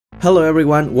Hello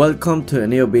everyone, welcome to a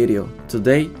new video.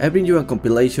 Today I bring you a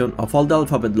compilation of all the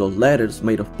alphabet law letters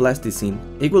made of plasticine.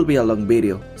 It will be a long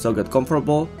video, so get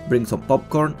comfortable, bring some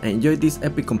popcorn and enjoy this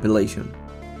epic compilation.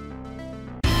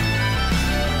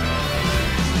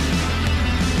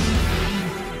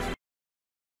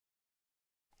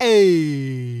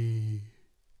 A.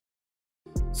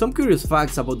 Some curious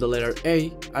facts about the letter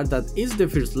A are that it's the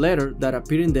first letter that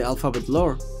appeared in the alphabet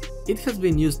lore. It has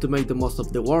been used to make the most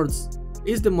of the words.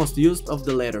 Is the most used of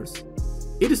the letters.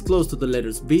 It is close to the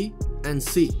letters B and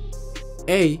C.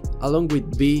 A, along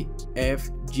with B, F,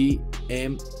 G,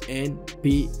 M, N,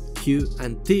 P, Q,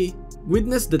 and T,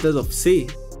 witness the death of C.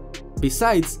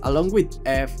 Besides, along with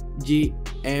F, G,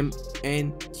 M,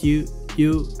 N, Q,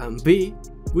 U, and B,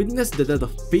 witness the death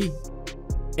of P.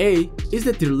 A is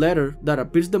the third letter that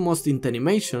appears the most in the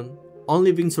animation,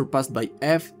 only being surpassed by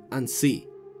F and C.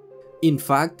 In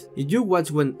fact, if you watch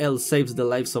when L saves the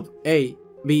lives of A,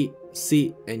 B,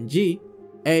 C, and G,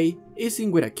 A is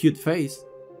seen with a cute face.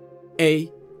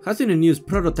 A has an unused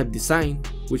prototype design,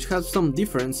 which has some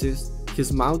differences.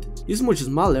 His mouth is much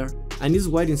smaller and is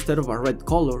white instead of a red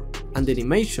color, and the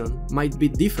animation might be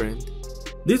different.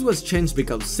 This was changed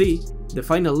because C, the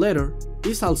final letter,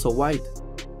 is also white.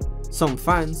 Some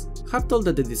fans have told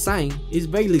that the design is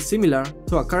vaguely similar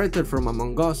to a character from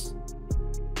Among Us.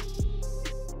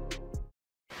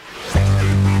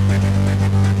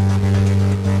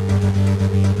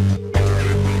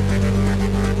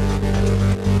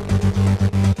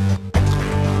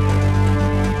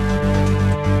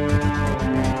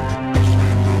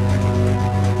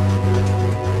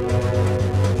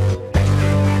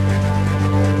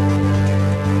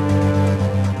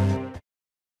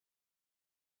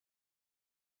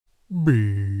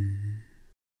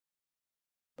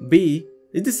 B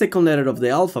is the second letter of the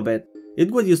alphabet. It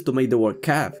was used to make the word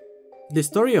cab. The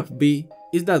story of B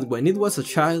is that when it was a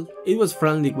child, it was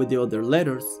friendly with the other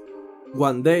letters.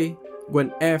 One day,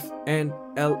 when F, N,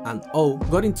 L, and O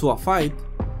got into a fight,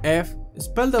 F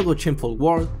spelled out a shameful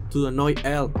word to annoy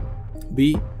L.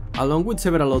 B, along with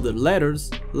several other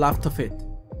letters, laughed of it.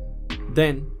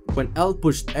 Then, when L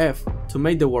pushed F to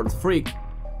make the word freak,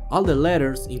 all the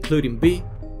letters, including B,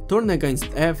 turned against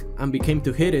F and became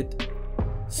to hate it.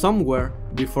 Somewhere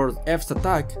before F's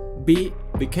attack, B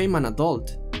became an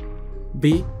adult.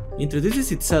 B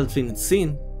introduces itself in its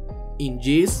scene. In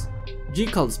G's, G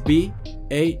calls B,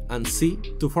 A, and C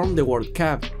to form the word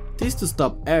cab. This to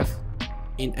stop F.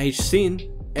 In H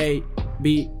scene, A,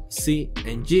 B, C,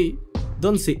 and G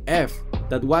don't see F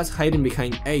that was hiding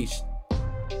behind H.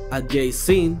 At J's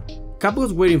scene, Cab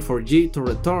was waiting for G to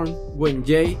return when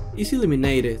J is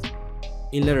eliminated.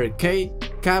 In letter K,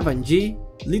 Cab and G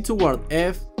lead toward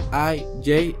F, I,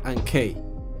 J, and K.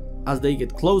 As they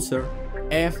get closer,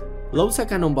 F loads a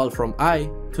cannonball from I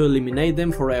to eliminate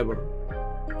them forever.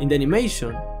 In the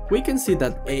animation, we can see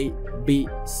that A, B,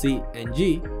 C, and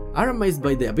G are amazed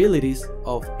by the abilities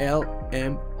of L,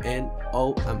 M, N,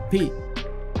 O, and P.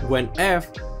 When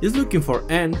F is looking for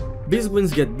N, B's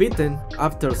wings get beaten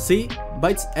after C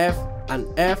bites F and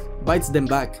F bites them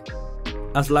back.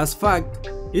 As last fact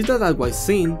is that at Y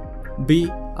scene, B,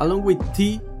 along with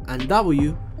T and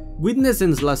W, witness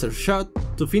N's laser shot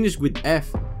to finish with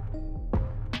F.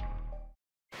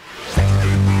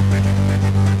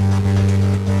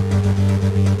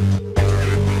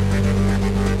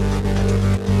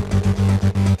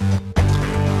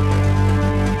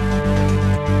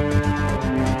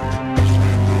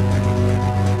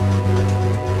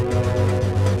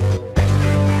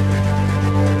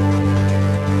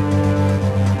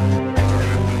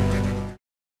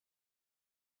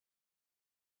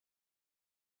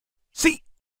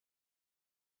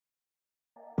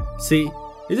 C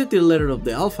is the third letter of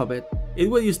the alphabet. It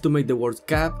was used to make the words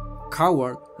cab,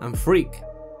 coward, and freak.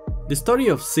 The story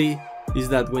of C is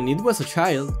that when it was a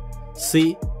child,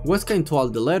 C was kind to all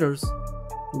the letters.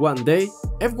 One day,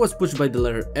 F was pushed by the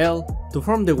letter L to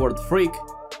form the word freak.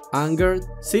 Angered,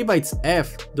 C bites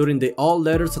F during the all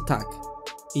letters attack.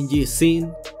 In G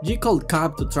scene, G called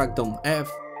cab to track down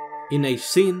F. In H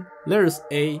scene, letters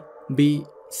A, B,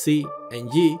 C,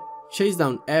 and G chase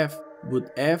down F,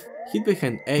 but F hid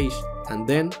behind H and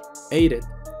then ate it.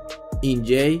 In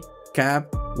J, Cab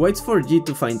waits for G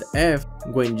to find F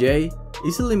when J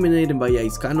is eliminated by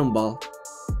I's cannonball.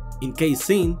 In K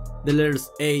scene, the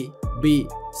letters A, B,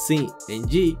 C, and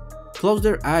G close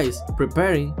their eyes,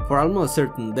 preparing for almost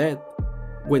certain death.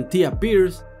 When T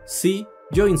appears, C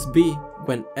joins B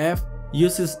when F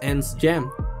uses N's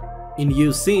gem. In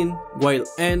U scene, while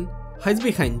N hides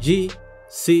behind G,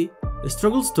 C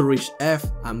struggles to reach F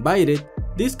and bite it.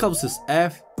 This causes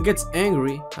F gets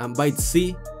angry and bites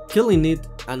C killing it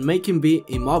and making B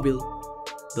immobile.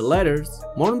 The letters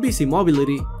mourn B's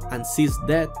immobility and C's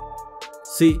death.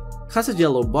 C has a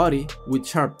yellow body with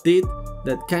sharp teeth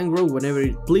that can grow whenever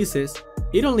it pleases.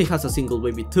 It only has a single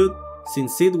baby tooth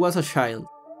since it was a child.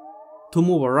 To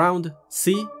move around,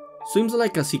 C swims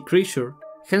like a sea creature,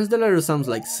 hence the letter sounds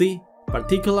like C,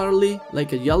 particularly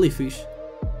like a jellyfish.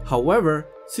 However,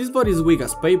 C's body is weak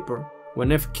as paper.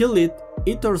 When F killed it,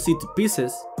 it tore C to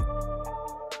pieces.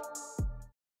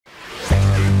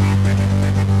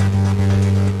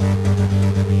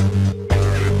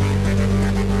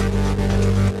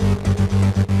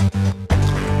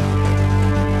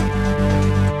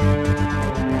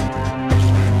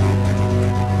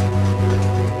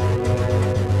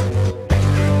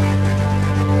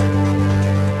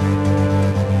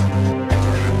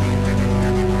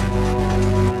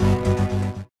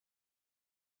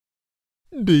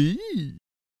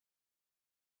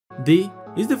 D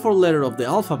is the fourth letter of the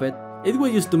alphabet. It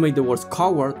was used to make the words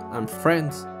coward and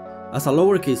friends. As a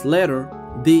lowercase letter,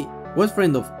 D was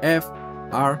friend of F,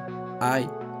 R, I,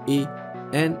 E,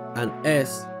 N, and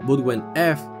S, but when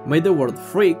F made the word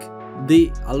freak,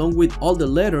 D, along with all the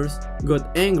letters,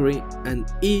 got angry and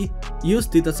E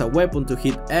used it as a weapon to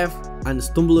hit F and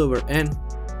stumble over N.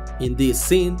 In this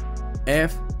scene,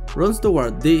 F runs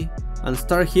toward D and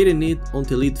starts hitting it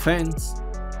until it faints.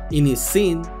 In his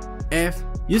scene, F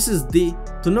uses D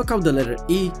to knock out the letter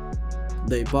E.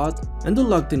 They both end up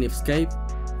locked in escape.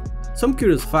 Some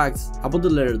curious facts about the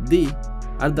letter D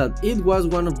are that it was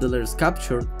one of the letters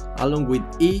captured along with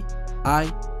E,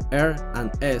 I, R,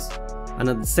 and S, and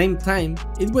at the same time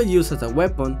it was used as a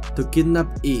weapon to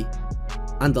kidnap E.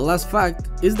 And the last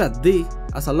fact is that D,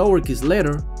 as a lowercase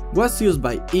letter, was used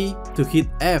by E to hit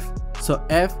F, so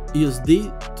F used D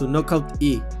to knock out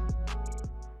E.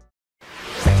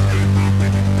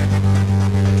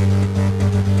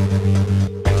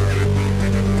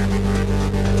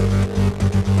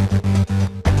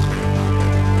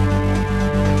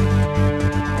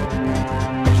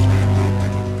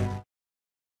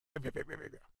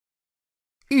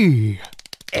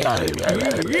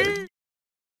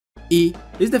 E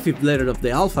is the fifth letter of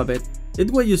the alphabet.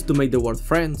 It was used to make the word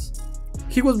friends.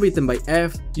 He was beaten by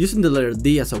F using the letter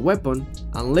D as a weapon,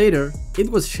 and later it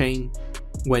was Shane.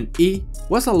 When E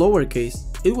was a lowercase,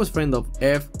 it was friend of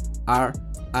F, R,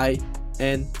 I,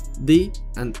 N, D,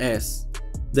 and S.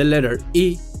 The letter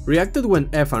E reacted when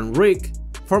F and Rick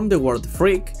formed the word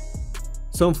freak.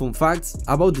 Some fun facts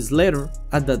about this letter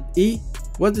are that E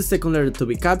was the second letter to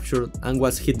be captured and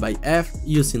was hit by F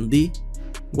using D.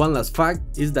 One last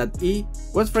fact is that E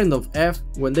was friend of F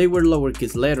when they were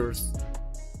lowercase letters.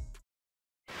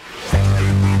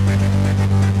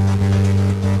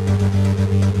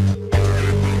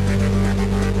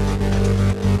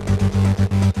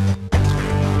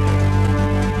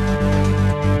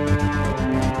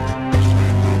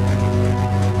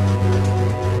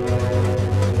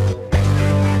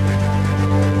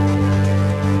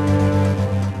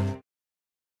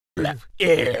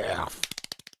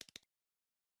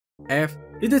 F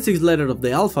is the sixth letter of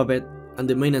the alphabet and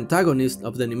the main antagonist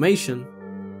of the animation.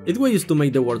 It was used to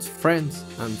make the words friends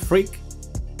and freak.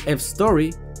 F's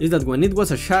story is that when it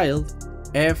was a child,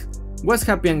 F was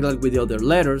happy and glad with the other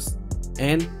letters,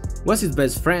 N was his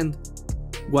best friend.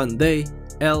 One day,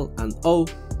 L and O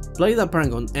played a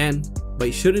prank on N by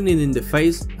shooting it in the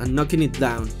face and knocking it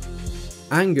down.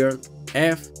 Angered,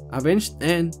 F avenged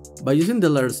N by using the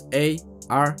letters A,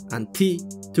 R, and T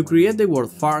to create the word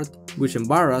fart, which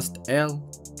embarrassed L.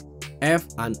 F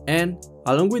and N,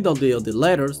 along with all the other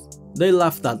letters, they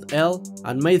laughed at L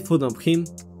and made fun of him.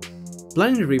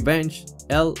 Planning revenge,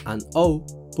 L and O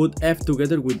put F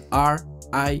together with R,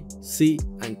 I, C,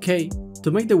 and K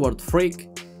to make the word freak.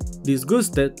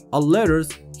 Disgusted, all letters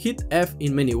hit F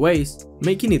in many ways,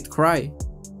 making it cry.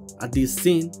 At this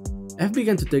scene, F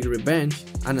began to take revenge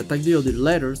and attack the other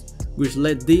letters, which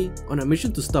led D on a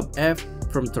mission to stop F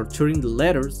from torturing the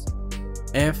letters.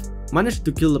 F managed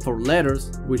to kill the 4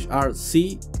 letters, which are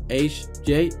C, H,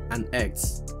 J, and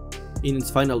X. In its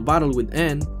final battle with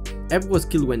N, F was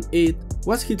killed when it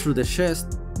was hit through the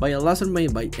chest by a laser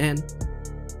made by N.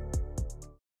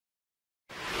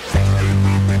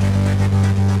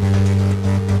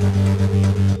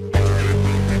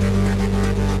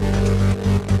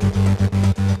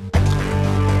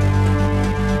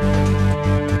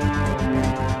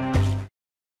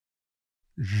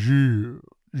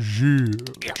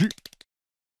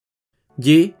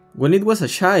 G, when it was a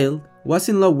child, was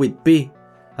in love with P,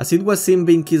 as it was seen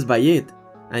being kissed by it,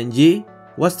 and G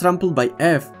was trampled by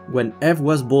F when F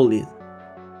was bullied.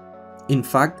 In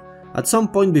fact, at some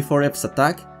point before F's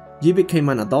attack, G became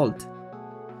an adult.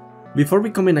 Before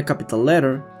becoming a capital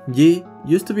letter, G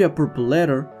used to be a purple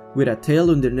letter with a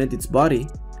tail underneath its body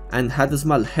and had a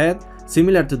small head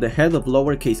similar to the head of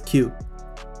lowercase q.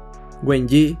 When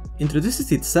G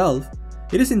introduces itself,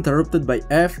 it is interrupted by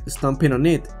F stomping on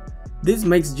it. This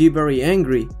makes G very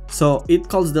angry, so it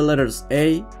calls the letters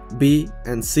A, B,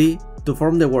 and C to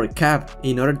form the word cap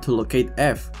in order to locate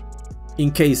F.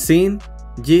 In case seen,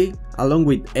 G, along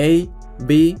with A,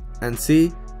 B, and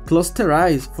C, closed their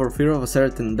eyes for fear of a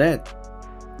certain death.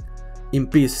 In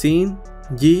P seen,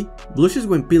 G blushes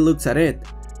when P looks at it.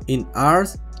 In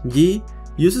R's, G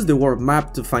uses the word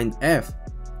map to find F.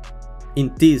 In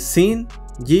T seen,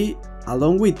 G,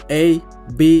 along with A,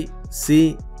 B,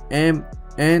 C, M,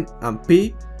 N, and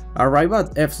P, arrive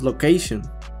at F's location.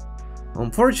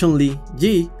 Unfortunately,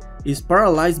 G is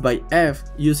paralyzed by F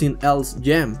using L's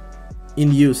gem.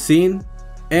 In U seen,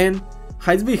 N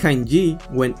hides behind G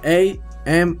when A,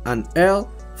 M, and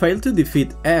L fail to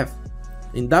defeat F.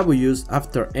 In W's,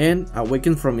 after N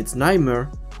awakens from its nightmare,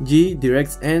 G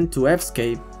directs N to F's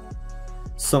cave.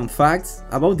 Some facts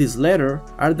about this letter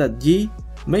are that G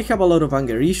may have a lot of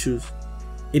anger issues.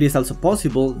 It is also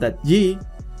possible that G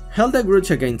held a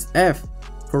grudge against F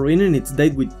for ruining its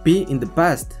date with P in the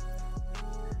past.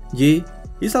 G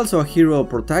is also a hero or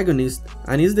protagonist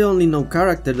and is the only known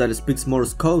character that speaks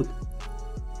Morse code.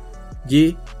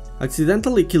 G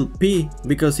accidentally killed P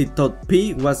because he thought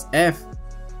P was F.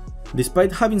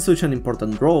 Despite having such an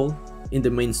important role in the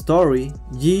main story,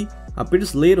 G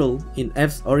appears little in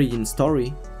F's origin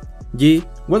story. G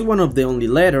was one of the only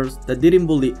letters that didn't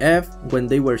bully F when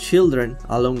they were children,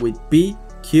 along with P,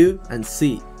 Q, and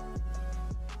C.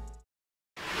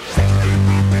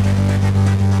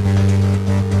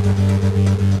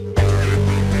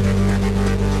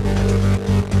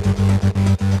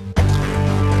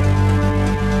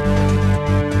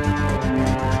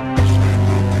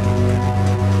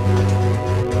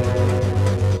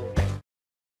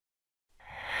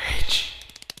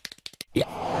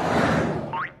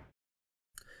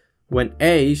 When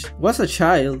H was a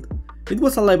child, it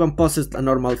was alive and possessed a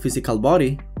normal physical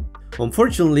body.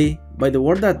 Unfortunately, by the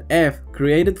word that F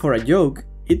created for a joke,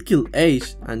 it killed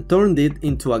H and turned it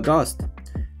into a ghost.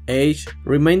 H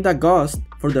remained a ghost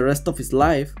for the rest of his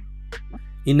life.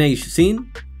 In H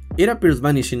scene, it appears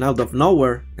vanishing out of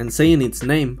nowhere and saying its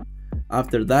name.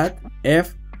 After that,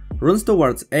 F runs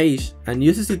towards H and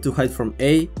uses it to hide from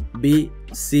A, B,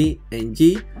 C, and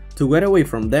G to get away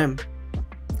from them.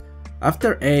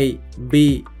 After A,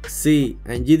 B, C,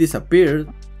 and G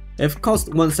disappeared, F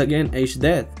caused once again H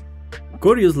death.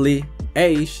 Curiously,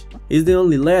 H is the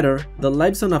only letter that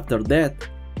lives on after death.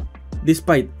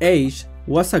 Despite H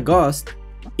was a ghost,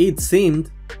 it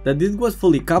seemed that it was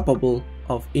fully capable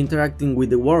of interacting with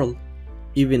the world,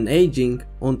 even aging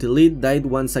until it died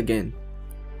once again.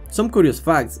 Some curious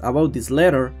facts about this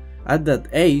letter are that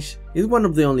H is one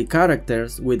of the only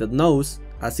characters with a nose,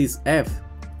 as is F.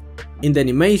 In the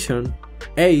animation,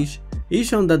 H is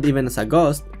shown that even as a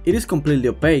ghost, it is completely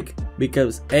opaque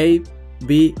because A,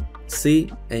 B,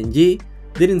 C, and G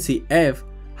didn't see F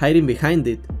hiding behind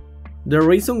it. The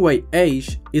reason why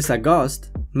H is a ghost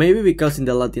may be because in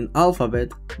the Latin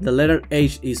alphabet, the letter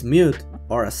H is mute,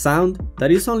 or a sound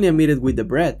that is only emitted with the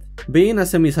breath, being a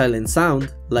semi-silent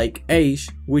sound like H,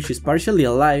 which is partially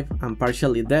alive and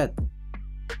partially dead.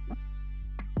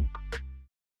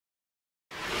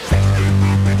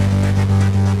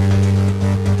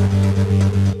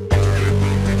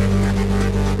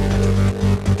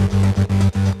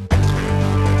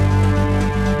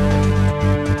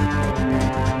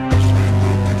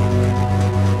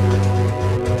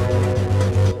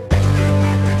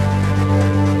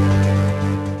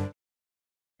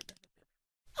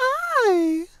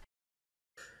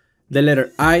 The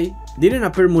letter I didn't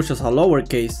appear much as a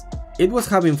lowercase. It was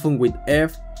having fun with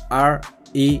F, R,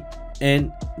 E,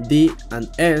 N, D, and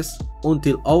S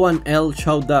until O and L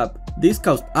showed up. This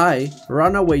caused I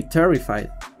run away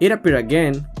terrified. It appeared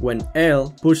again when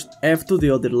L pushed F to the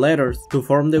other letters to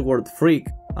form the word freak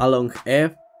along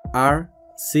F, R,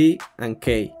 C, and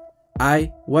K.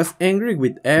 I was angry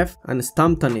with F and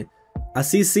stomped on it.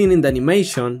 As is seen in the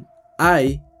animation,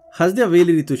 I has the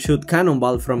ability to shoot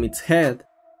cannonball from its head.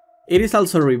 It is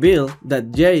also revealed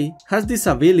that J has this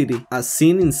ability as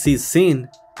seen in C's scene,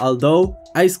 although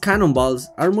I's cannonballs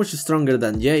are much stronger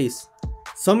than J's.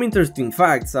 Some interesting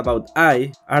facts about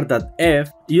I are that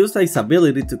F used I's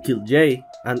ability to kill J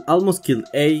and almost killed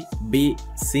A, B,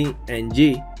 C, and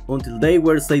G until they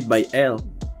were saved by L.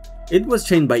 It was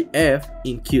chained by F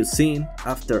in Q scene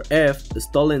after F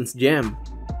stole N's gem.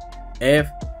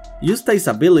 F used I's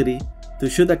ability to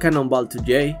shoot a cannonball to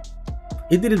J.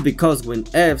 It did it because when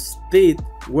F's teeth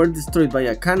were destroyed by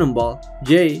a cannonball,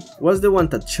 J was the one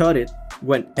that shot it.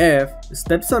 When F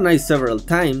steps on ice several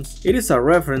times, it is a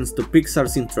reference to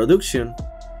Pixar's introduction.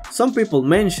 Some people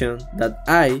mention that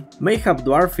I may have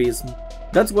dwarfism.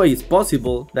 That's why it's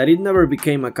possible that it never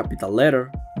became a capital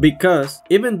letter, because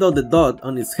even though the dot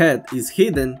on its head is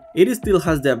hidden, it still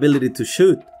has the ability to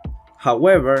shoot.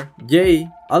 However, J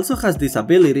also has this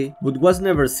ability but was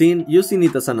never seen using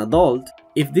it as an adult.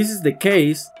 If this is the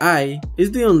case, I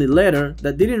is the only letter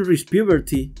that didn't reach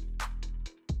puberty.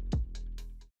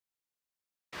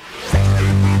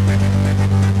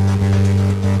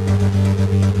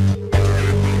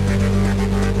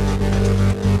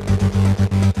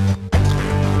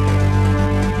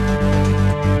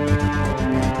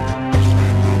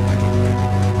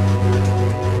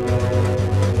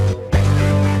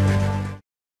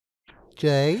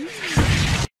 J.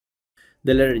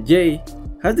 The letter J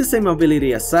has the same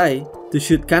ability as I to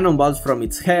shoot cannonballs from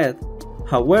its head.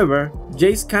 However,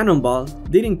 J's cannonball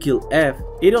didn't kill F,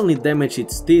 it only damaged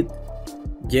its teeth.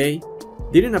 J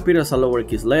didn't appear as a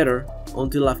lowercase letter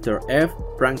until after F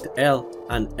pranked L,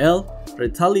 and L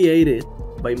retaliated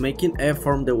by making F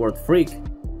form the word freak.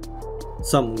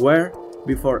 Somewhere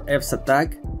before F's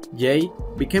attack, J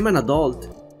became an adult.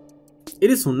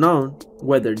 It is unknown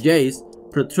whether J's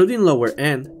protruding lower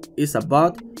end is a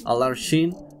butt, a large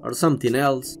shin, or something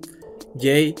else.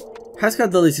 J has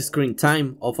had the least screen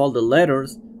time of all the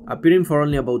letters, appearing for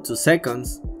only about 2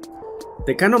 seconds.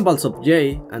 The cannonballs of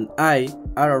J and I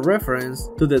are a reference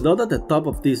to the dot at the top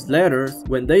of these letters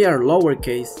when they are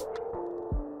lowercase.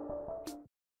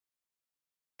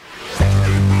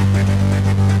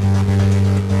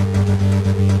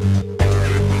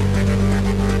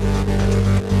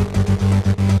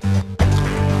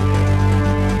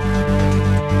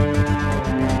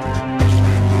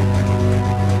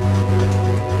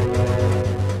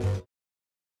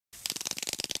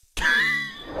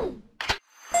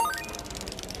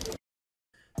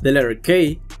 The letter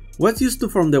K was used to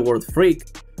form the word freak,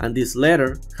 and this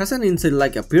letter has an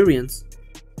insect-like appearance.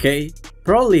 K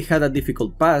probably had a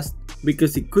difficult past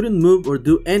because it couldn't move or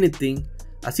do anything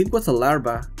as it was a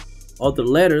larva. Other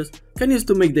letters can use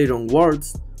to make their own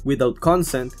words without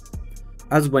consent,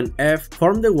 as when F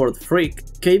formed the word freak,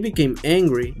 K became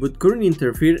angry but couldn't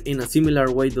interfere in a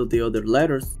similar way to the other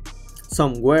letters.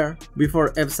 Somewhere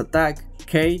before F's attack,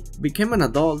 K became an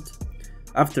adult.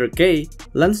 After K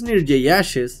lands near J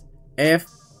ashes, F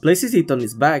places it on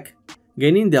its back,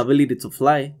 gaining the ability to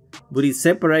fly, but is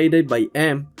separated by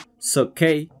M, so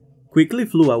K quickly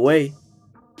flew away.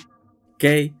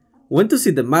 K went to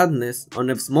see the madness on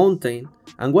F's mountain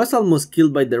and was almost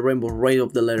killed by the rainbow ray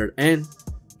of the letter N.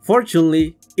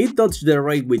 Fortunately, it dodged the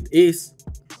ray with ease.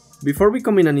 Before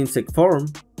becoming an insect form,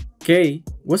 K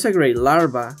was a grey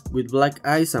larva with black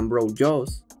eyes and broad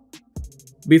jaws.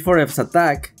 Before F's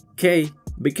attack, K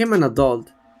became an adult.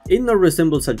 It now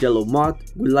resembles a yellow moth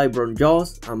with light brown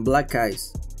jaws and black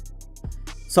eyes.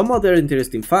 Some other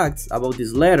interesting facts about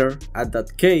this letter are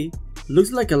that K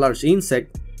looks like a large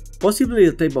insect, possibly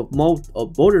the type of moth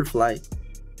of butterfly.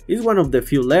 It's one of the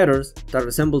few letters that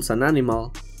resembles an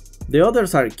animal. The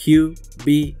others are Q,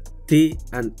 B, T,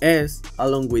 and S,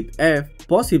 along with F,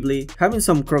 possibly having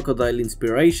some crocodile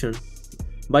inspiration.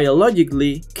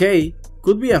 Biologically, K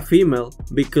could be a female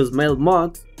because male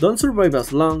moths don't survive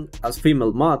as long as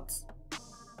female moths.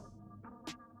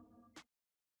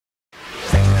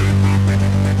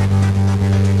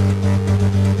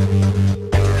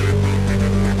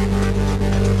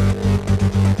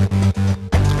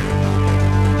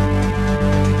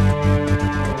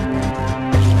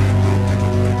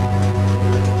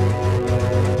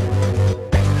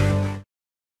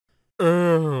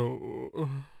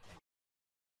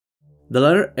 The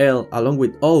letter L along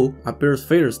with O appears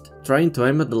first, trying to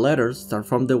aim at the letters that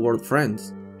form the word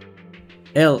friends.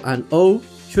 L and O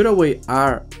shoot away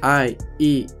R, I,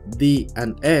 E, D,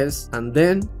 and S, and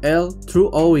then L threw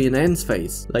O in N's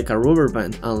face like a rubber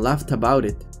band and laughed about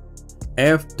it.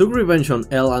 F took revenge on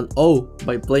L and O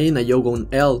by playing a joke on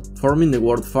L, forming the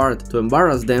word fart to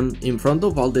embarrass them in front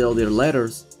of all the other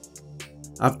letters.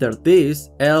 After this,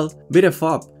 L beat F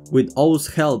up with O's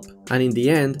help, and in the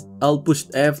end, L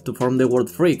pushed F to form the word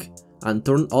freak and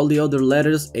turned all the other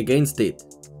letters against it.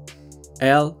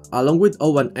 L, along with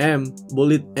O and M,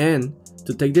 bullied N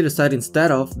to take their side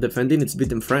instead of defending its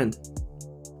beaten friend.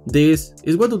 This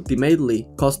is what ultimately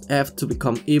caused F to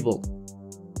become evil.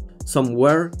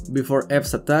 Somewhere before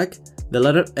F's attack, the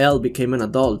letter L became an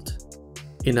adult.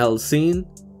 In L's scene,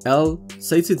 L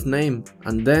says its name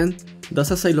and then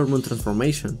does a Sailor Moon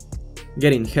transformation,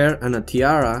 getting hair and a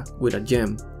tiara with a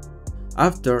gem.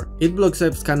 After, it blocks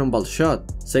F's cannonball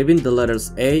shot, saving the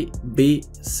letters A, B,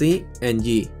 C, and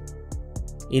G.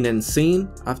 In N scene,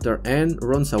 after N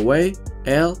runs away,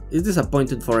 L is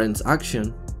disappointed for N's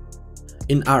action.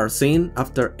 In R scene,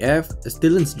 after F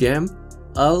steals gem,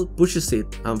 L pushes it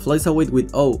and flies away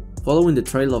with O, following the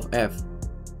trail of F.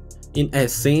 In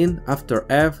S scene, after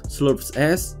F slurps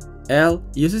S, L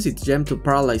uses its gem to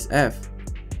paralyze F.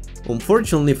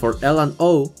 Unfortunately for L and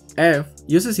O, F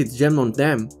uses its gem on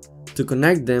them to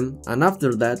connect them, and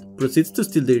after that proceeds to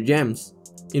steal their gems.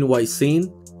 In Y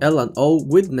scene, L and O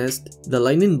witnessed the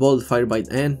lightning bolt fired by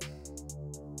N.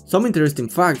 Some interesting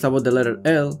facts about the letter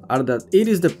L are that it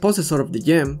is the possessor of the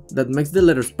gem that makes the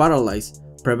letters paralyzed,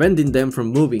 preventing them from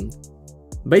moving.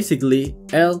 Basically,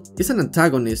 L is an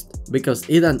antagonist because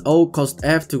it and O caused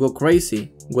F to go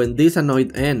crazy when this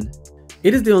annoyed N.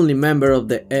 It is the only member of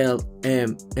the L,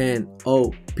 M, N,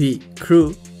 O, P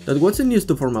crew that wasn't used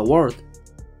to form a word.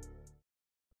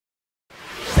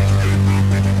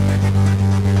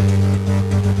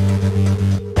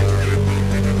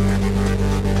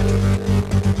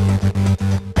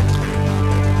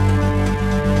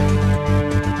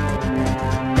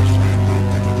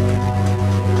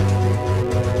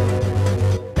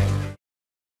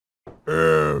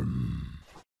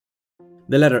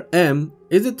 The letter M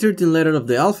is the 13th letter of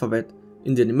the alphabet.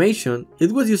 In the animation,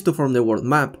 it was used to form the word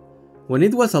map. When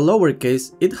it was a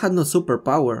lowercase, it had no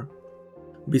superpower.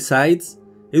 Besides,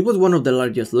 it was one of the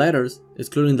largest letters,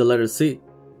 excluding the letter C.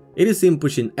 It is seen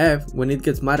pushing F when it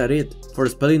gets mad at it for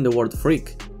spelling the word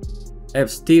freak.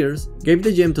 F's tears gave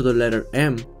the gem to the letter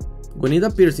M. When it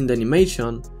appears in the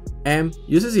animation, M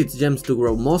uses its gems to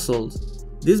grow muscles.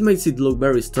 This makes it look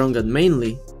very strong and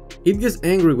manly. It gets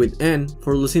angry with N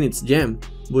for losing its gem,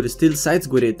 but still sides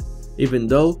with it, even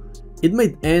though it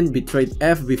made N betrayed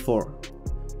F before.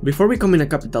 Before becoming a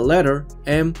capital letter,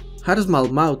 M had a small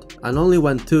mouth and only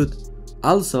one tooth.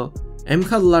 Also, M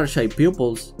had large eye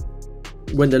pupils.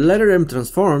 When the letter M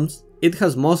transforms, it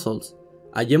has muscles,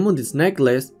 a gem on its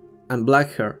necklace, and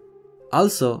black hair.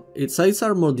 Also, its eyes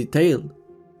are more detailed.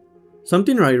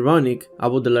 Something ironic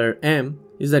about the letter M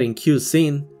is that in Q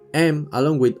scene, M,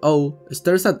 along with O,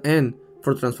 stares at N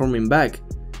for transforming back,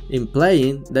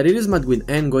 implying that it is mad with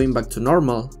N going back to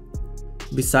normal.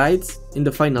 Besides, in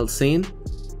the final scene,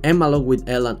 M along with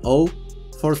L and O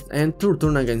forced N to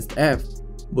turn against F,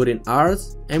 but in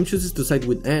R's, M chooses to side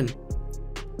with N.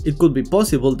 It could be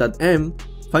possible that M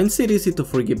finds it easy to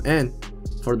forgive N.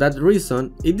 For that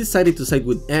reason, it decided to side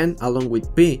with N along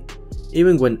with P,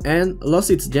 even when N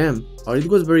lost its gem, or it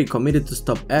was very committed to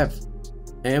stop F.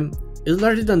 M is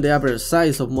larger than the average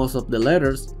size of most of the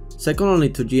letters, second only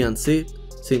to G and C,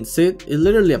 since C is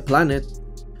literally a planet.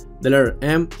 The letter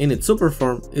M in its super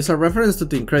form is a reference to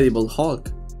the Incredible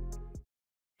Hulk.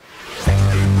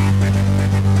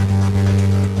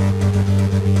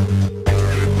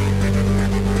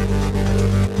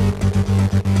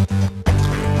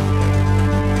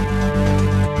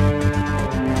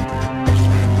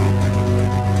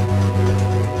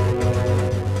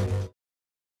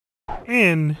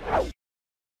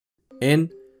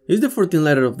 N is the 14th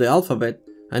letter of the alphabet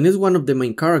and is one of the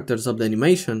main characters of the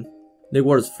animation. The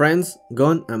words friends,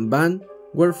 gun, and band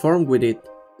were formed with it.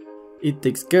 It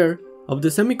takes care of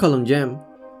the semicolon gem.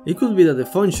 It could be that the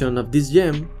function of this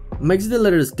gem makes the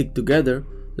letters stick together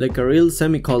like a real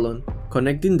semicolon,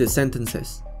 connecting the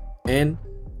sentences. N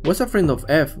was a friend of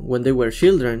F when they were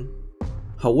children.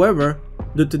 However,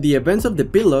 due to the events of the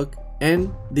epilogue,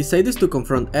 N decides to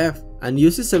confront F and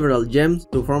uses several gems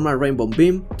to form a rainbow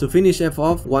beam to finish F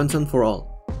off once and for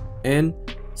all. N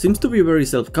seems to be very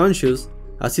self-conscious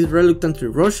as it reluctantly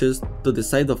rushes to the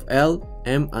side of L,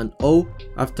 M, and O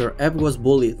after F was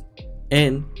bullied.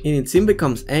 N in its scene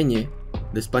becomes ñ,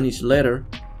 the Spanish letter,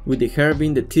 with the hair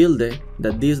being the tilde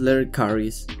that this letter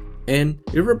carries. N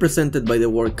is represented by the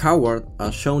word coward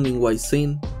as shown in Y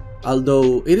scene.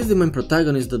 Although it is the main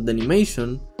protagonist of the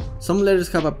animation, some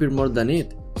letters have appeared more than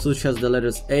it, such as the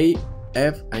letters A,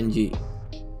 F, and G.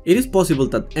 It is possible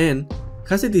that N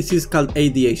has a disease called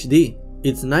ADHD.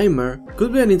 Its nightmare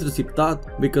could be an intrusive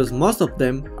thought because most of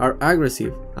them are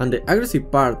aggressive, and the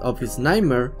aggressive part of his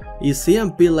nightmare is C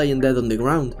and P lying dead on the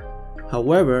ground.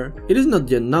 However, it is not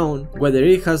yet known whether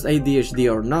it has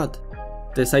ADHD or not.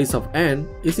 The size of N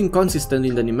is inconsistent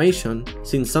in the animation,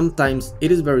 since sometimes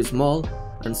it is very small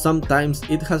and sometimes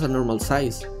it has a normal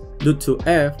size. Due to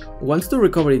F wants to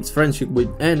recover its friendship with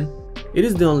N, it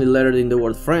is the only letter in the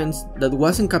word friends that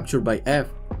wasn't captured by F.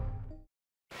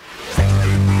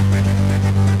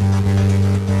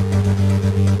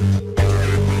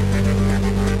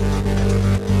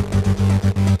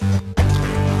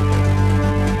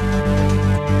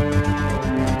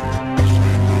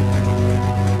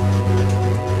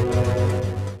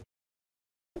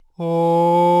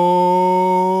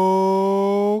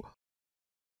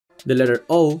 The letter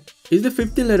O is the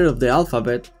 15th letter of the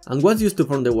alphabet and was used to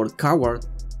form the word coward.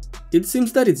 It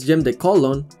seems that its gem, the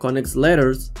colon, connects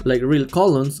letters like real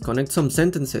colons connect some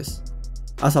sentences.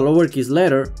 As a lowercase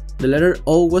letter, the letter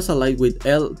O was allied with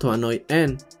L to annoy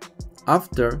N.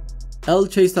 After, L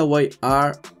chased away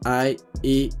R, I,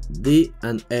 E, D,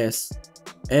 and S.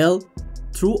 L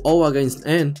threw O against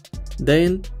N,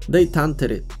 then they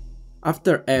taunted it.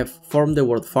 After F formed the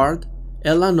word fart,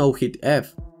 L and O hit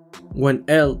F. When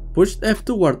L pushed F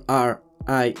toward R,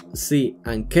 I, C,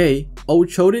 and K, O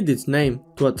shouted its name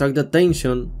to attract the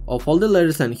attention of all the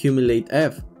letters and humiliate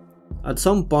F. At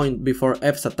some point before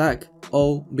F's attack,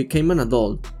 O became an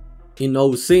adult. In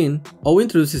O's scene, O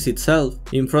introduces itself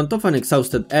in front of an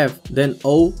exhausted F, then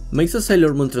O makes a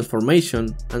Sailor Moon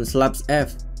transformation and slaps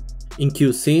F. In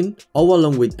Q's scene, O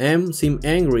along with M seem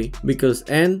angry because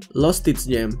N lost its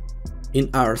gem. In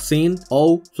R scene,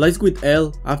 O flies with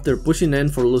L after pushing N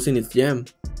for losing its gem.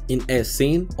 In S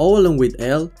scene, O along with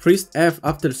L frees F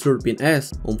after usurping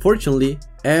S. Unfortunately,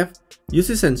 F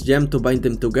uses N's gem to bind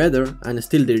them together and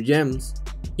steal their gems.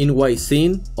 In Y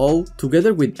scene, O,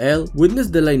 together with L,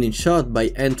 witnessed the lightning shot by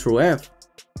N through F.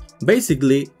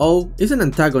 Basically, O is an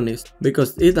antagonist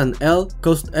because it and L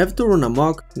caused F to run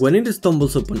amok when it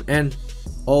stumbles upon N.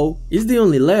 O is the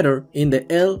only letter in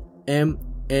the L, M,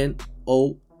 N,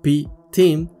 O, P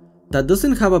team that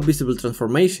doesn't have a visible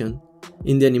transformation.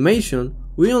 In the animation,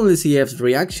 we only see F's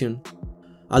reaction.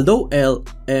 Although L,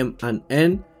 M, and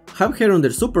N have hair on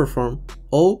their super form,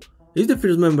 O is the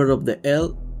first member of the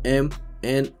L, M,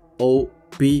 N, O,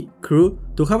 P crew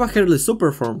to have a hairless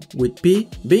super form, with P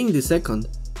being the second.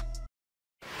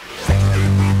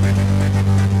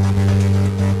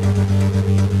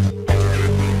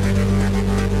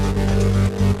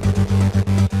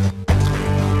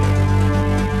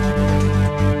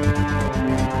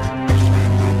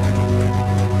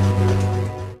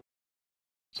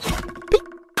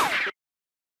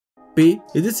 P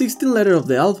is the 16th letter of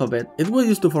the alphabet. It was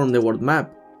used to form the word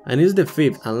map, and is the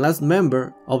 5th and last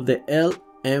member of the L,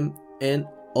 M, N,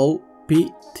 O,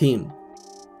 P team.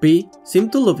 P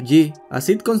seemed to love G, as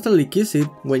it constantly kissed it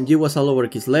when G was a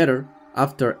lowercase letter.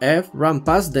 After F ran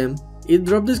past them, it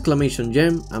dropped the exclamation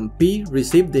gem and P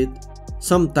received it.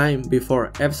 Sometime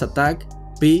before F's attack,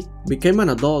 P became an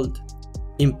adult.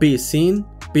 In P's scene,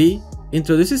 P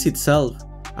introduces itself,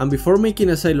 and before making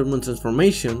a Sailor Moon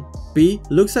transformation, P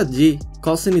looks at G,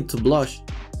 causing it to blush.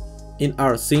 In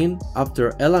our scene,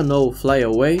 after L and O fly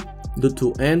away, due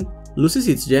to N loses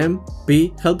its gem,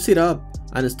 P helps it up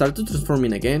and starts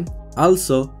transforming again.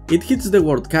 Also, it hits the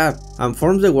word cap and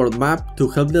forms the word map to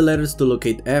help the letters to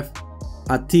locate F.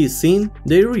 At T's scene,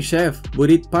 they reach F, but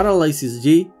it paralyzes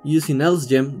G using L's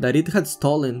gem that it had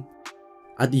stolen.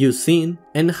 At U's scene,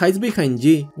 N hides behind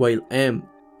G while M,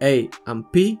 A,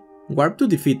 and P warp to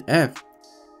defeat F.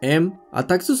 M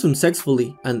attacks us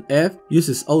unsuccessfully and F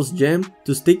uses O's gem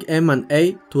to stick M and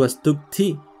A to a stuck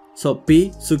T. So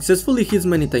P successfully hits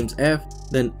many times F,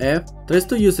 then F tries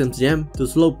to use M's gem to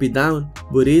slow P down,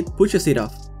 but it pushes it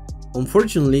off.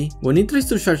 Unfortunately, when it tries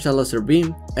to charge a laser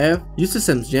beam, F uses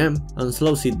M's gem and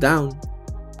slows it down.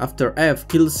 After F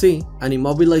kills C and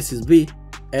immobilizes B,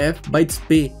 F bites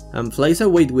P and flies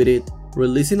away with it,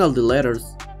 releasing all the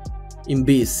letters. In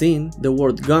B's scene, the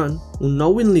word gun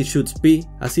unknowingly shoots P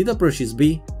as it approaches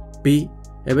B. P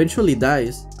eventually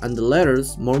dies, and the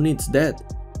letters mourn its death.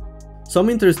 Some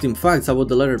interesting facts about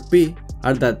the letter P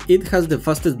are that it has the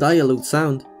fastest dialogue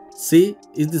sound. C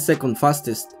is the second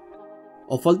fastest.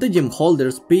 Of all the gem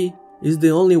holders, P is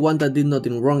the only one that did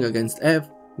nothing wrong against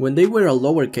F when they were all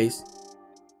lowercase.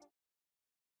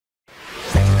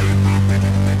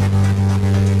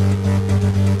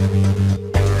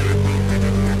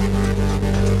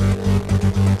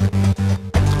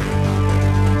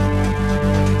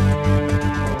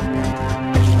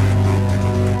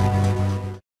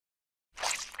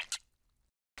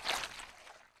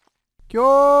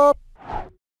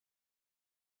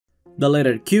 The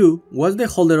letter Q was the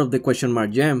holder of the question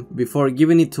mark gem before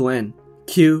giving it to N.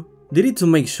 Q did it to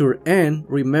make sure N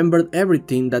remembered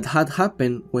everything that had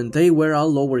happened when they were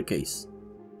all lowercase.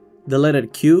 The letter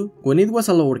Q, when it was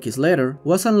a lowercase letter,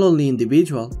 was a lonely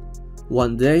individual.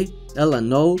 One day, L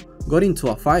and O got into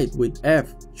a fight with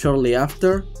F. Shortly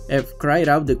after, F cried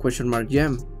out the question mark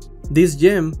gem. This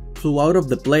gem flew out of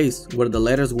the place where the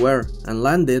letters were and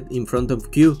landed in front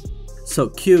of Q. So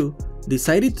Q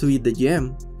decided to eat the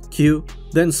gem. Q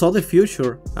then saw the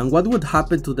future and what would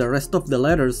happen to the rest of the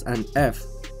letters and F.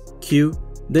 Q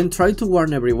then tried to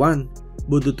warn everyone,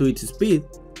 but due to its speed,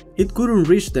 it couldn't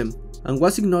reach them and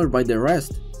was ignored by the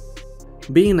rest.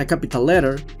 Being a capital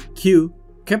letter, Q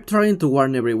kept trying to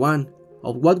warn everyone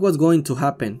of what was going to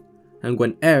happen, and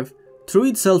when F threw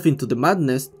itself into the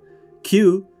madness,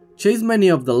 Q chased many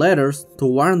of the letters to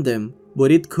warn them,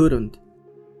 but it couldn't.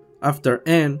 After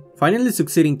N finally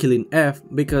succeeded in killing F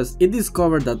because it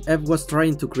discovered that F was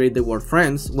trying to create the word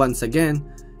friends once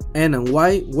again, N and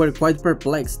Y were quite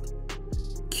perplexed.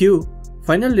 Q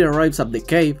finally arrives at the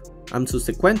cave and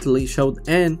subsequently showed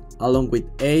N along with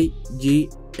A, G,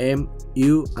 M,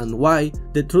 U, and Y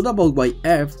the truth about why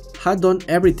F had done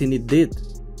everything it did.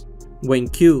 When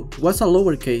Q was a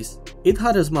lowercase, it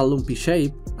had a small lumpy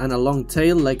shape and a long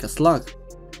tail like a slug.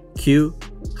 Q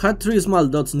had 3 small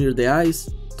dots near the eyes,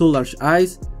 2 large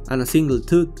eyes, and a single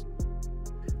tooth.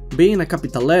 Being a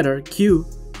capital letter, Q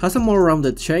has a more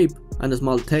rounded shape and a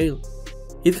small tail.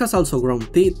 It has also grown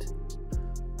teeth.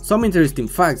 Some interesting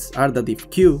facts are that if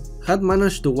Q had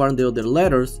managed to warn the other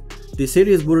letters, the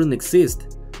series wouldn't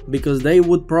exist, because they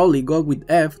would probably go with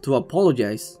F to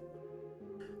apologize.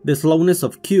 The slowness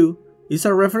of Q is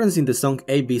a reference in the song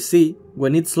ABC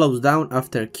when it slows down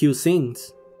after Q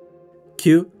sings.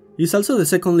 Q is also the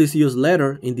second least used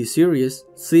letter in the series,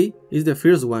 C is the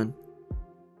first one.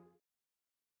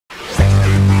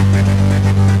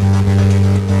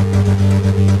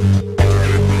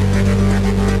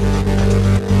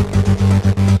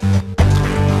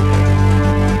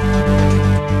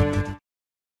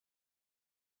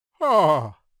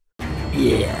 Oh.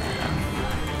 Yeah.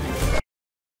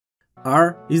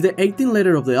 R is the 18th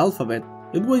letter of the alphabet.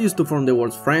 It was used to form the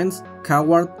words friends,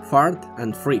 coward, fart,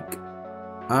 and freak.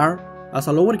 R, as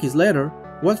a lowercase letter,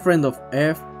 was friend of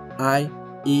F, I,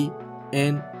 E,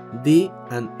 N, D,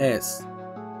 and S.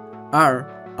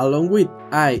 R, along with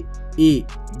I, E,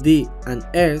 D, and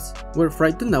S, were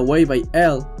frightened away by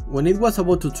L when it was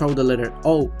about to throw the letter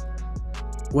O.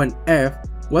 When F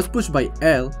was pushed by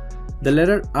L, the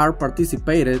letter R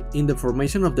participated in the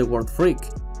formation of the word freak.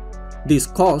 This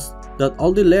caused that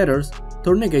all the letters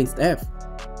turn against F.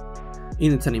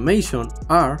 In its animation,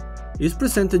 R is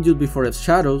presented just before F's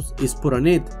shadows is put on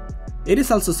it. It is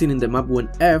also seen in the map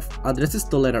when F addresses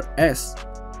the letter S.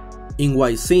 In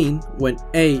Y scene, when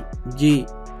A, G,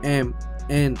 M,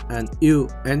 N, and U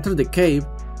enter the cave,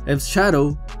 F's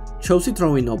shadow shows it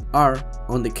throwing up R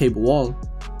on the cave wall.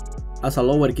 As a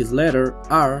lowercase letter,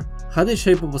 R had the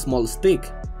shape of a small stick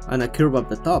and a curve at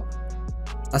the top.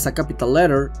 As a capital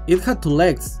letter, it had 2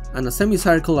 legs and a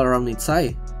semicircle around its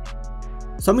eye.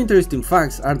 Some interesting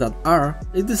facts are that R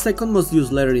is the second most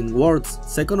used letter in words,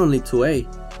 second only to A.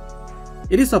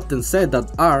 It is often said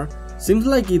that R seems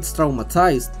like it's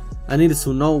traumatized and needs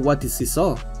to know what it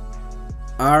saw.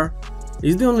 R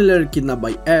is the only letter kidnapped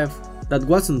by F that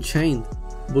wasn't chained,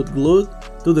 but glued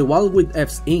to the wall with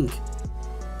F's ink.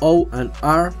 O and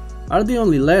R are the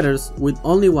only letters with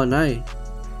only one eye.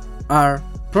 R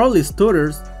probably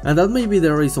stutters, and that may be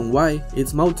the reason why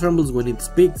its mouth trembles when it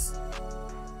speaks.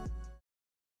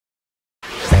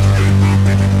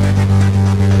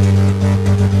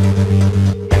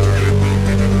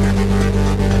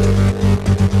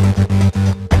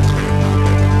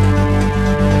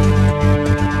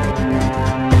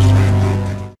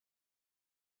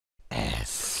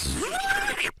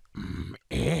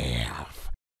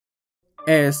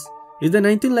 S is the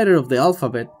 19th letter of the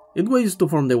alphabet. It was used to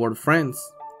form the word friends.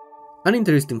 An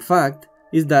interesting fact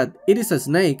is that it is a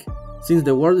snake, since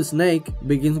the word snake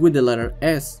begins with the letter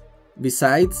S.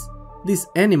 Besides, this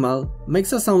animal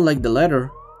makes a sound like the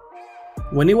letter.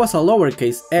 When it was a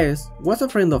lowercase, S was a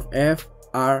friend of F,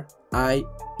 R, I,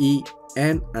 E,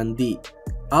 N, and D.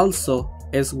 Also,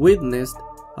 S witnessed,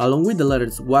 along with the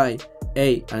letters Y,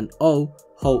 A, and O,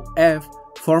 how F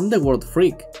formed the word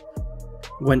freak.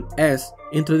 When S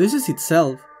introduces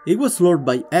itself, it was lured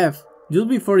by F just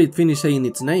before it finished saying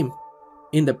its name.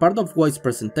 In the part of Y's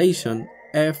presentation,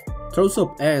 F throws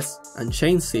up S and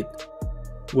chains it.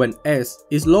 When S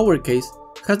is lowercase,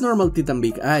 has normal teeth and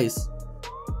big eyes.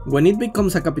 When it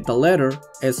becomes a capital letter,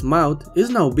 S' mouth is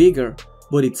now bigger,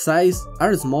 but its eyes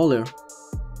are smaller.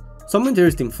 Some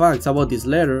interesting facts about this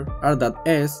letter are that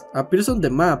S appears on the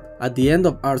map at the end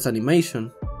of R's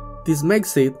animation. This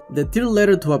makes it the third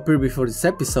letter to appear before this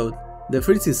episode. The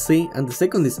first is C and the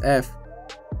second is F.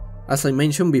 As I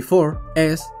mentioned before,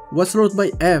 S was wrote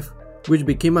by F, which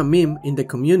became a meme in the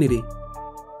community.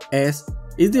 S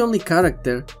is the only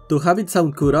character to have its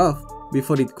sound cut off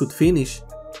before it could finish.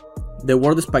 The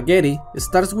word spaghetti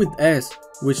starts with S,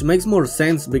 which makes more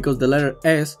sense because the letter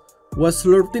S was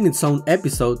slurped in its own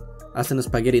episode as an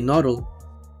spaghetti noodle.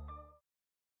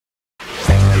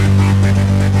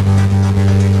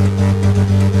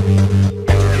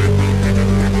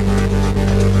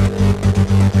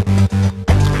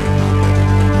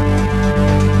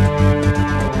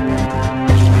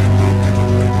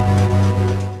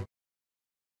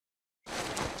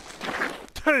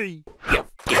 Hey!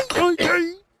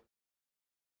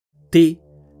 T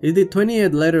is the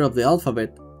 28th letter of the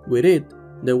alphabet. With it,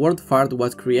 the word fart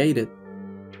was created.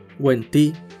 When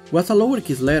T was a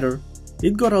lowercase letter,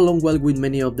 it got along well with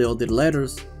many of the other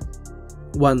letters.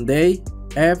 One day,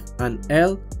 F and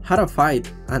L had a fight,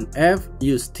 and F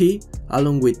used T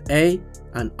along with A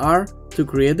and R to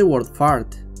create the word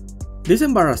fart. This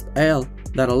embarrassed L,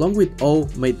 that along with O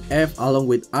made F along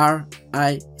with R,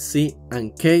 I, C,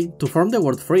 and K to form the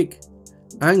word freak.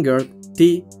 Angered,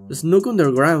 T snuck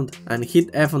underground and hit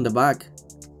F on the back.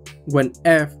 When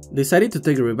F decided to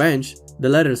take revenge, the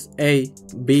letters A,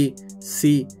 B,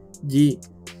 C, G,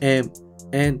 M,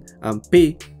 N, and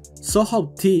P saw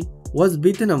how T was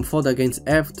beaten and fought against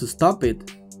F to stop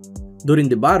it. During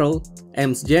the battle,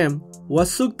 M's gem was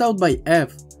sucked out by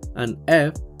F, and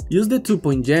F used the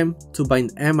 2-point gem to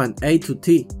bind M and A to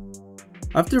T.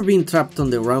 After being trapped on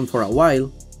the ground for a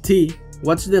while, T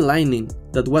watched the lightning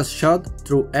that was shot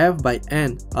through F by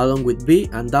N along with B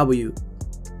and W.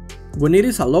 When it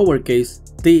is a lowercase,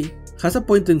 T has a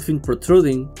pointed fin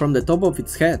protruding from the top of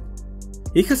its head.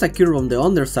 It has a curve on the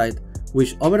underside,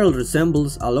 which overall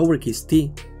resembles a lowercase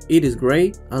t. It is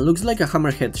grey and looks like a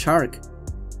hammerhead shark.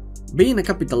 Being a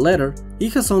capital letter,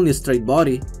 it has only a straight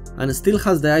body and still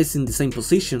has the eyes in the same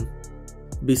position.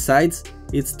 Besides,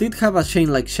 its teeth have a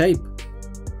chain-like shape.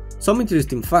 Some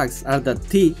interesting facts are that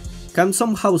T can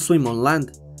somehow swim on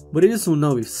land, but it is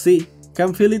unknown if C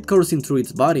can feel it coursing through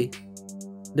its body.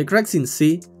 The cracks in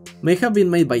C may have been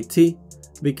made by T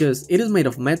because it is made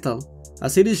of metal,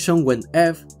 as it is shown when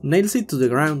F nails it to the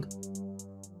ground.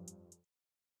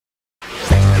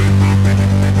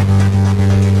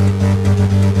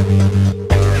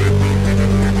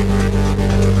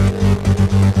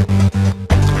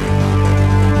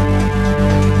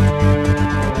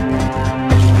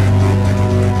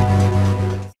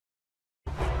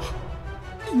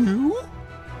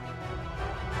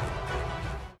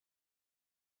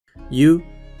 U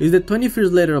is the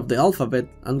 21st letter of the alphabet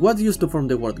and was used to form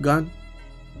the word gun.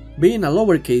 Being a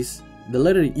lowercase, the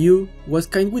letter U was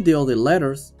kind with the other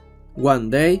letters. One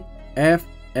day, F,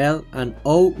 L, and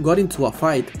O got into a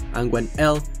fight, and when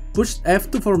L pushed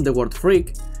F to form the word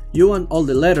freak, U and all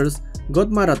the letters got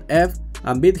mad at F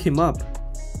and beat him up.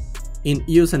 In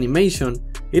U's animation,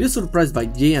 it is surprised by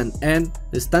G and N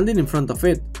standing in front of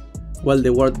it, while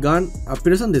the word gun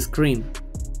appears on the screen.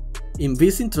 In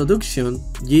B's introduction,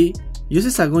 G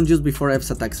uses a gun used before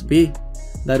F's attacks B,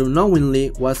 that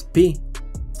unknowingly was P.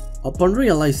 Upon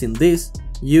realizing this,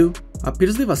 U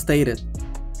appears devastated.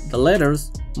 The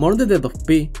letters mourn the death of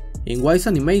P. In Y's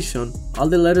animation, all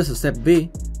the letters except B,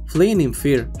 fleeing in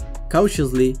fear,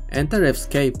 cautiously enter F's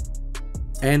cave.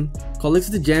 N collects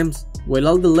the gems, while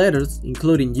all the letters,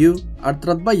 including U, are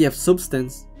trapped by F's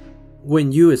substance.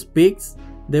 When U speaks,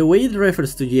 the way it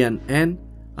refers to G and N,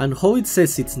 and how it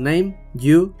says its name,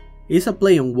 U, is a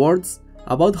play on words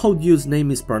about how U's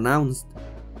name is pronounced.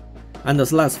 And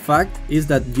the last fact is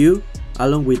that U,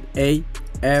 along with A,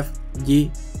 F,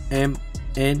 G, M,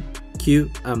 N,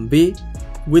 Q, and B,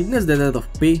 witnessed the death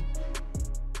of P.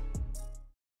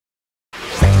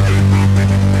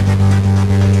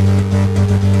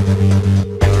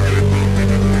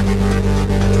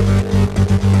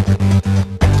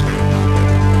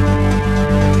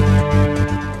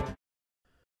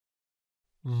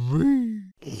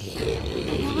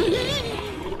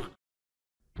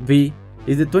 V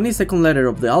is the 22nd letter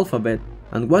of the alphabet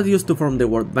and was used to form the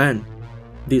word van.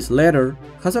 This letter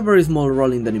has a very small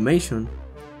role in the animation.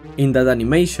 In that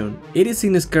animation, it is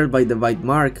seen scared by the bite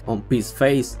mark on P's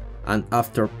face, and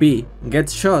after P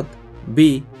gets shot,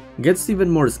 B gets even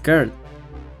more scared.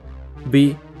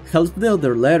 B helps the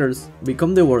other letters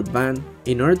become the word van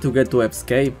in order to get to F's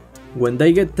cave. When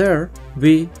they get there,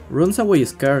 B runs away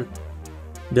scared.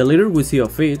 The later we see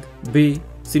of it, B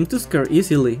seemed to scare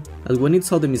easily, as when it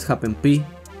saw the mishapen P,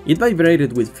 it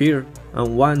vibrated with fear,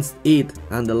 and once it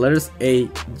and the letters A,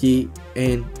 G,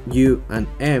 N, U, and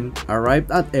M arrived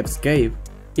at F's cave,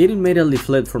 it immediately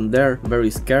fled from there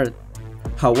very scared.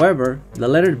 However, the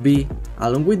letter B,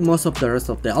 along with most of the rest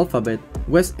of the alphabet,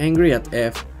 was angry at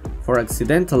F for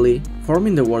accidentally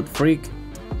forming the word freak.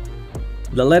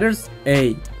 The letters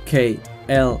A, K,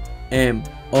 L, M,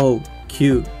 O,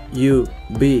 Q, U,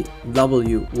 B,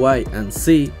 W, Y, and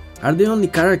C are the only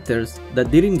characters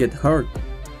that didn't get hurt.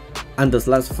 And the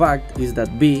last fact is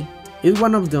that B is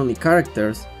one of the only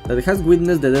characters that has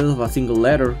witnessed the death of a single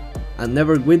letter and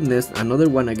never witnessed another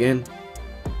one again.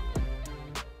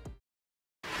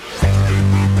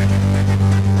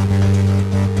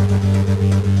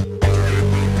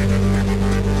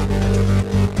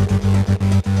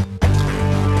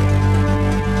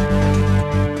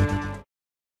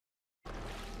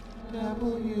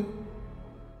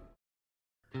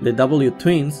 The W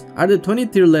twins are the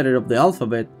 23rd letter of the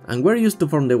alphabet and were used to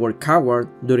form the word coward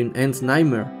during N's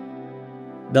nightmare.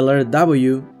 The letter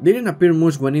W didn't appear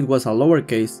much when it was a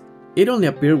lowercase, it only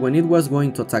appeared when it was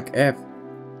going to attack F.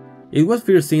 It was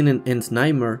first seen in N's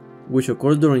nightmare, which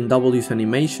occurs during W's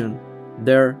animation.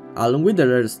 There, along with the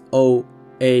letters O,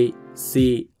 A,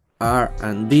 C, R,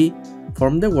 and D,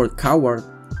 formed the word coward.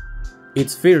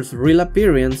 Its first real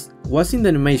appearance was in the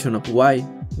animation of Y,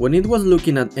 when it was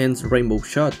looking at N's rainbow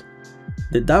shot.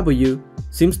 The W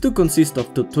seems to consist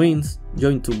of two twins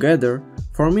joined together,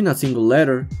 forming a single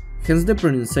letter, hence the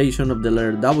pronunciation of the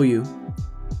letter W.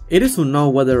 It is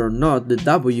unknown whether or not the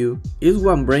W is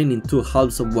one brain in two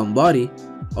halves of one body,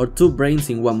 or two brains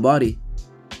in one body.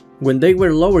 When they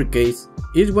were lowercase,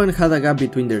 each one had a gap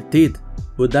between their teeth,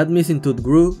 but that missing tooth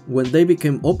grew when they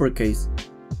became uppercase.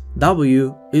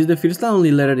 W is the first and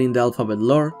only letter in the alphabet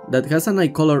lore that has an eye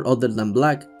color other than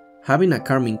black, having a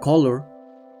carmine color.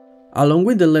 Along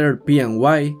with the letter P and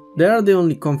Y, they are the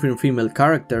only confirmed female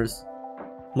characters.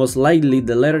 Most likely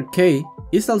the letter K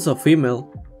is also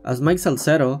female, as Mike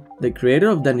Salcedo, the creator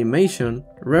of the animation,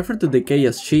 referred to the K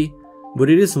as she, but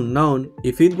it is unknown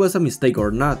if it was a mistake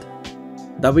or not.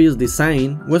 W's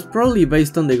design was probably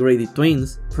based on the Grady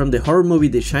twins from the horror movie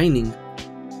The Shining.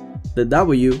 The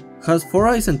W has 4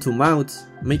 eyes and 2 mouths,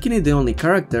 making it the only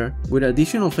character with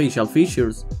additional facial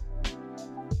features.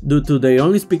 Due to their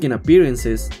only speaking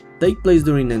appearances take place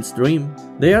during N's dream,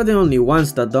 they are the only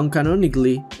ones that don't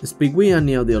canonically speak with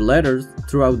any audio letters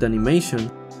throughout the animation.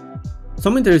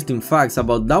 Some interesting facts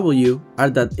about W are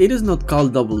that it is not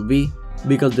called double B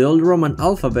because the old Roman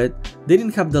alphabet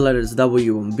didn't have the letters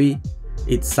W and B.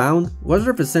 Its sound was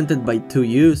represented by 2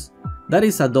 U's, that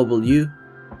is a double U.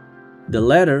 The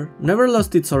letter never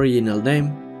lost its original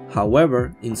name,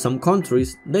 however, in some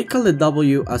countries they call the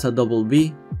W as a double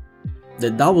B. The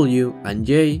W and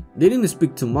J didn't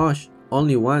speak too much,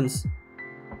 only once.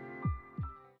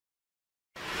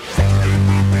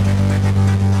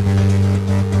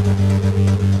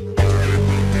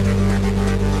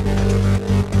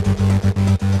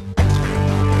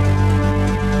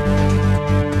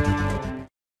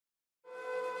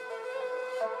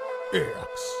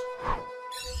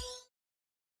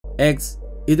 X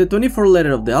is the 24th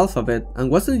letter of the alphabet and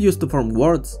wasn't used to form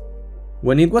words.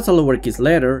 When it was a lowercase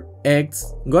letter,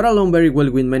 X got along very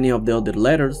well with many of the other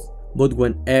letters, but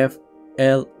when F,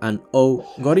 L, and O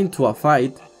got into a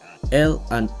fight, L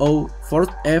and O forced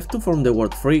F to form the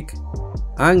word freak.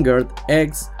 Angered,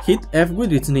 X hit F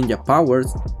with its ninja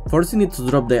powers, forcing it to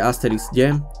drop the asterisk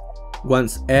gem.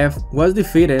 Once F was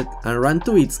defeated and ran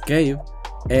to its cave,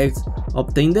 X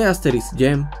obtained the asterisk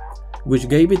gem, which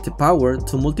gave it the power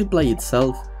to multiply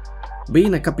itself.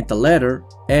 Being a capital letter,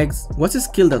 X was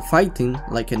skilled at fighting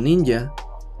like a ninja.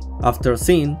 After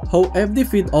seeing how F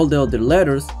defeat all the other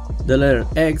letters, the letter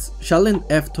X challenged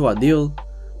F to a duel,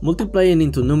 multiplying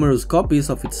into numerous copies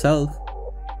of itself.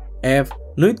 F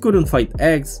knew it couldn't fight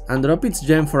X and dropped its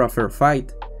gem for a fair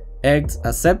fight. X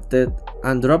accepted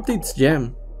and dropped its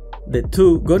gem. The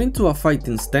two got into a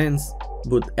fighting stance,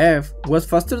 but F was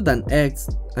faster than X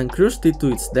and crushed it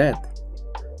to its death.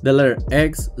 The letter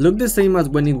X looked the same as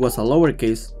when it was a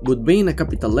lowercase, but being a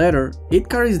capital letter, it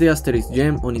carries the asterisk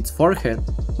gem on its forehead.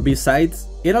 Besides,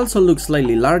 it also looks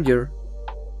slightly larger.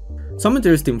 Some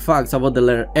interesting facts about the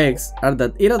letter X are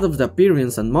that it adopts the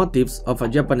appearance and motifs of a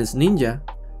Japanese ninja,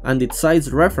 and its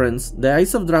size reference the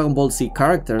eyes of Dragon Ball Z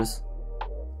characters.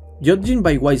 Judging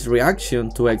by Y's reaction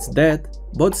to X's death,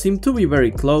 both seem to be very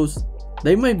close.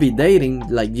 They might be dating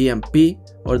like G and P,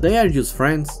 or they are just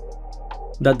friends.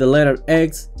 That the letter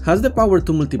X has the power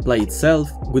to multiply itself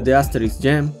with the asterisk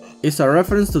gem is a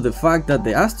reference to the fact that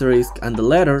the asterisk and the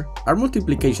letter are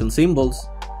multiplication symbols.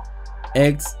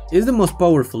 X is the most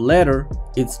powerful letter,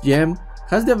 its gem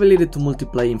has the ability to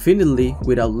multiply infinitely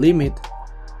without limit.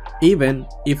 Even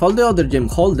if all the other gem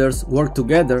holders work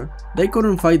together, they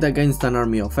couldn't fight against an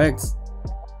army of X.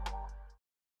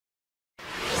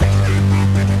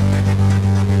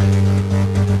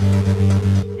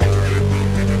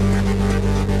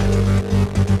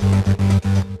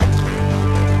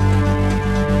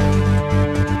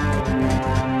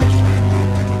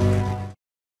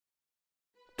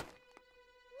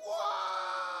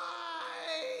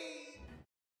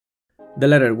 The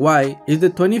letter Y is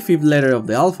the 25th letter of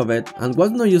the alphabet and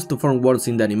was not used to form words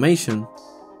in the animation.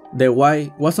 The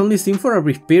Y was only seen for a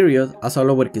brief period as a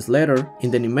lowercase letter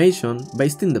in the animation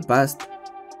based in the past.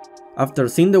 After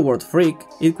seeing the word freak,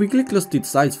 it quickly closed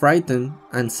its eyes frightened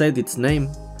and said its name,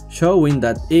 showing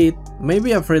that it may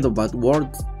be afraid of bad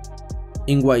words.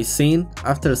 In Y's scene,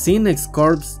 after seeing X's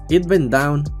corpse, it bent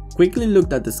down, quickly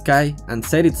looked at the sky and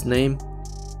said its name.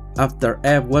 After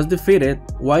F was defeated,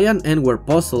 Y and N were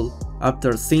puzzled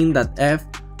after seeing that F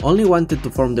only wanted to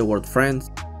form the word friends.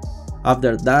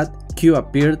 After that, Q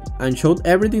appeared and showed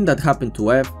everything that happened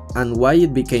to F and why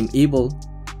it became evil.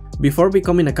 Before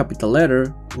becoming a capital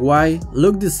letter, Y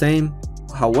looked the same,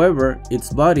 however,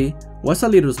 its body was a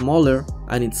little smaller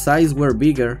and its eyes were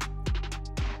bigger.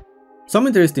 Some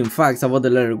interesting facts about the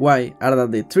letter Y are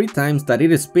that the 3 times that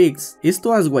it speaks is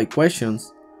to ask why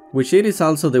questions, which it is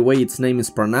also the way its name is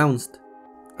pronounced,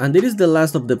 and it is the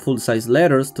last of the full-size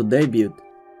letters to debut.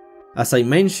 As I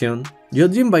mentioned,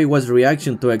 judging by Y's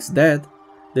reaction to X's death,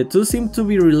 the two seem to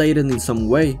be related in some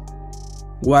way.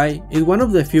 Y is one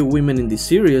of the few women in this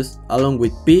series, along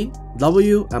with P,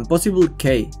 W, and possible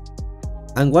K.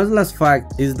 And one last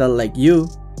fact is that, like U,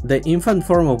 the infant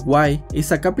form of Y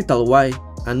is a capital Y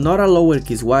and not a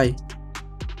lowercase y.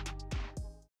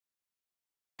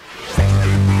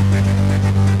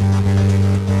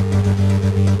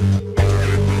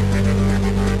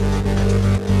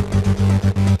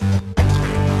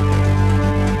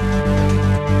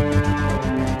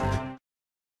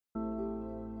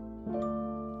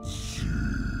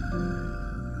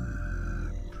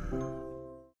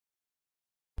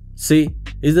 C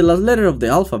is the last letter of the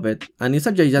alphabet and is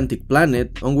a gigantic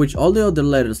planet on which all the other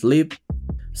letters live.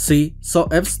 C saw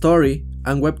F's story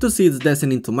and wept to see its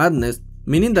destiny into madness,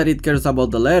 meaning that it cares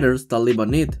about the letters that live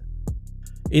on it.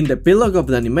 In the epilogue of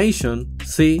the animation,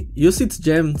 C used its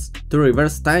gems to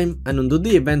reverse time and undo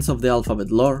the events of the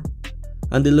alphabet lore.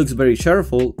 And it looks very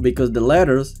cheerful because the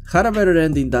letters had a better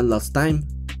ending than last time.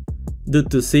 Due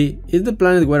to C is the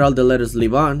planet where all the letters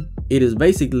live on, it is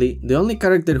basically the only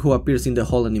character who appears in the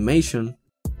whole animation.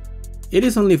 It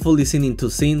is only fully seen in 2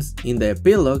 scenes, in the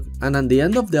epilogue and at the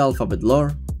end of the alphabet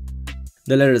lore.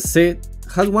 The letter C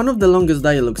has one of the longest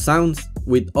dialogue sounds,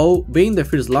 with O being the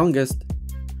first longest.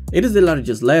 It is the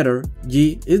largest letter,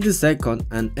 G is the second,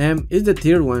 and M is the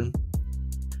third one.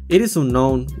 It is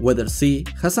unknown whether C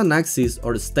has an axis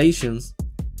or stations.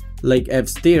 Like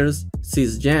F's tears,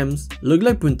 C's gems look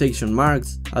like punctuation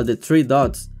marks at the 3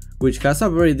 dots, which has a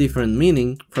very different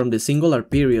meaning from the singular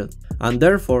period, and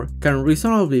therefore can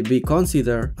reasonably be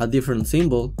considered a different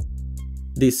symbol.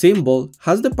 This symbol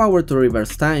has the power to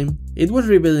reverse time. It was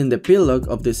revealed in the epilogue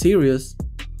of the series.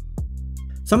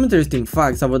 Some interesting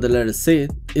facts about the letter C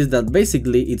is that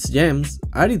basically its gems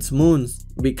are its moons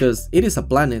because it is a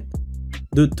planet.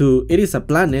 Due to it is a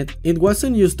planet, it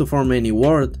wasn't used to form any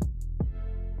word.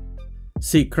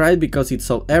 C cried because it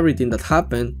saw everything that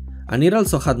happened, and it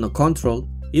also had no control.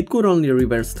 It could only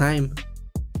reverse time.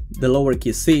 The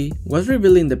lowercase c was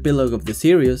revealed in the epilogue of the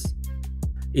series.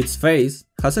 Its face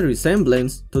has a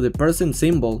resemblance to the percent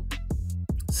symbol.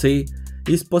 C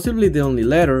is possibly the only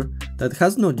letter that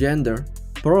has no gender,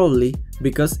 probably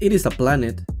because it is a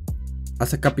planet.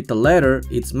 As a capital letter,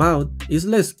 its mouth is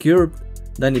less curved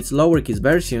than its lowercase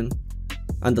version.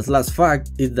 And the last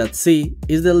fact is that C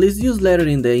is the least used letter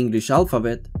in the English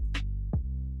alphabet.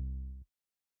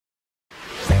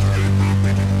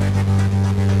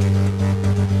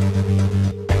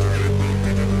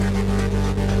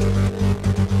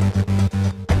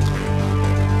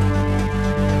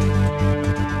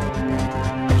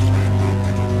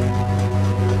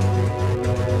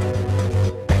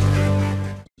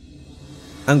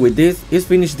 And with this is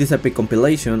finished this epic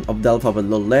compilation of the alphabet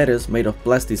lore letters made of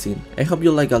plasticine. I hope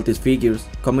you like all these figures,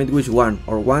 comment which one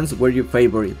or ones were your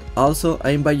favorite. Also, I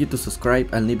invite you to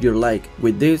subscribe and leave your like.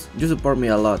 With this, you support me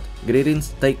a lot.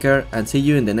 Greetings, take care, and see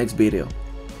you in the next video.